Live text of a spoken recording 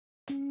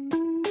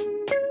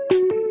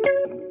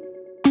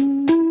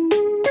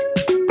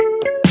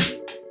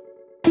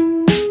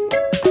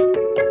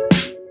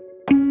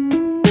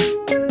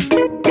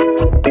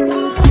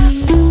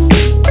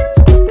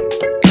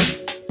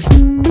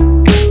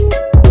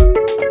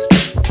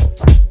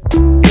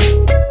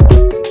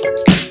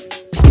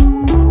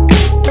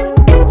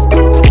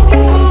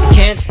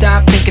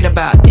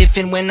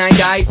when I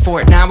died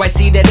for it. Now I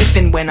see that if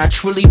and when are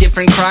truly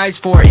different cries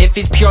for it. If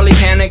is purely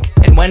panic,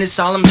 and when is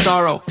solemn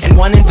sorrow. And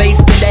one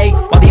invades today,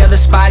 while the other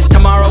spies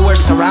tomorrow. We're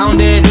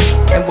surrounded,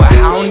 and we're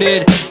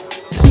hounded.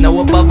 There's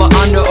no above or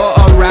under or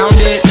around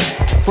it.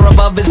 For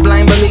above is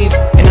blind belief,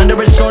 and under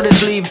is sword is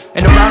sleeve,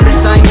 and around is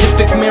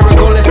scientific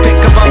miracle. Let's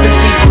pick above and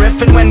see. For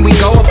if and when we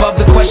go above,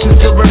 the question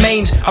still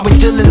remains: are we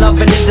still in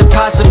love, and is it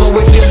possible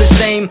we feel the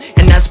same?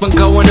 And that's when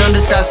going under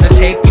starts to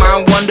take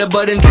my wonder.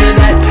 But until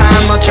that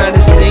time, I'll try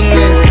to sing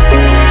this.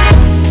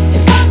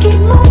 If I keep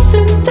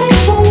moving, they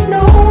won't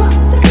know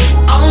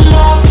I'm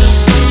off to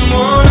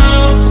someone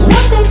else.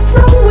 what they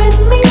throw with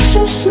me's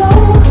too slow.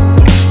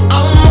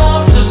 I'm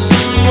off to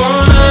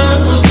someone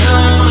else.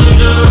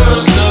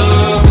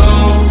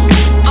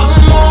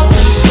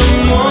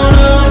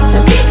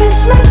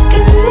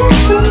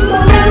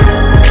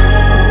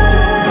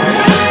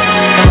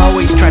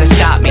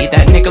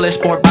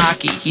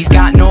 He's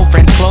got no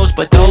friends close,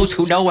 but those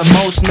who know him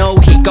most know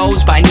he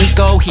goes by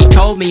Nico. He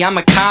told me I'm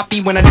a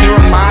copy. When I hear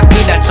him mock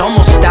me, that's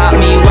almost stopped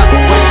me.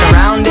 Well, we're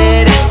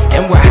surrounded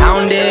and we're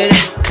hounded.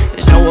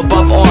 There's no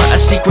above or a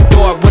secret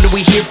door. What are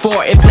we here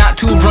for if not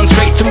to run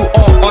straight through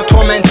all our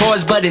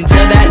tormentors? But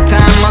until that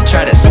time, I'll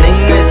try to sing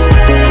this.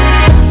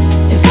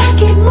 If I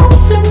keep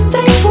moving,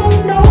 they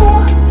won't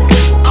know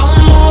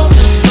I'm off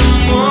to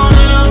someone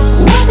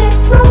else. what they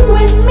throw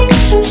with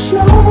me's too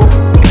slow.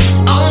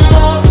 I'm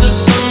off to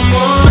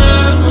someone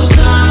else.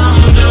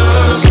 I'm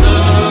just a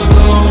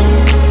ghost.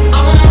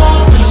 I'm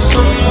off to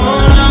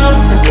someone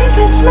else. If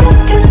it's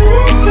like a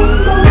listen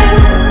more.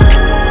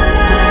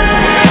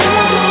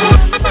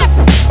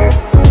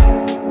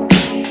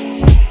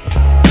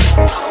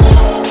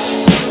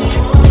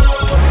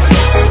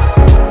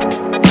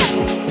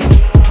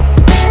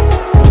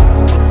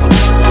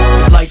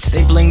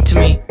 They blink to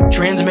me,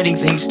 transmitting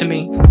things to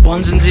me.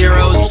 Ones and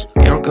zeros,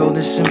 here go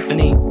this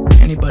symphony.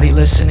 Anybody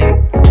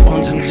listening?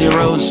 Ones and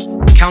zeros,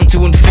 count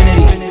to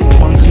infinity.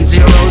 Ones and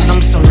zeros,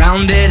 I'm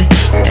surrounded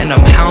and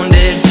I'm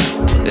hounded.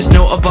 There's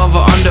no above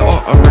or under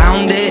or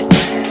around it.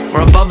 For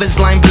above is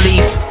blind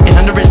belief, and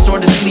under is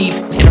sword is sleeve,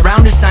 and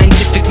around is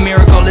scientific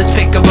miracle. Let's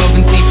pick above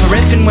and see. For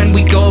if and when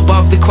we go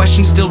above, the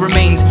question still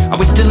remains: are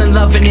we still in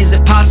love, and is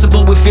it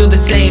possible we feel the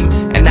same?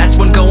 And that's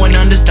when going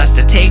under starts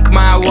to take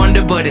my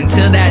wonder. But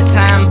until that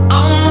time,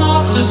 I'm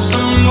off to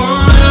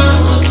someone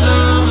else.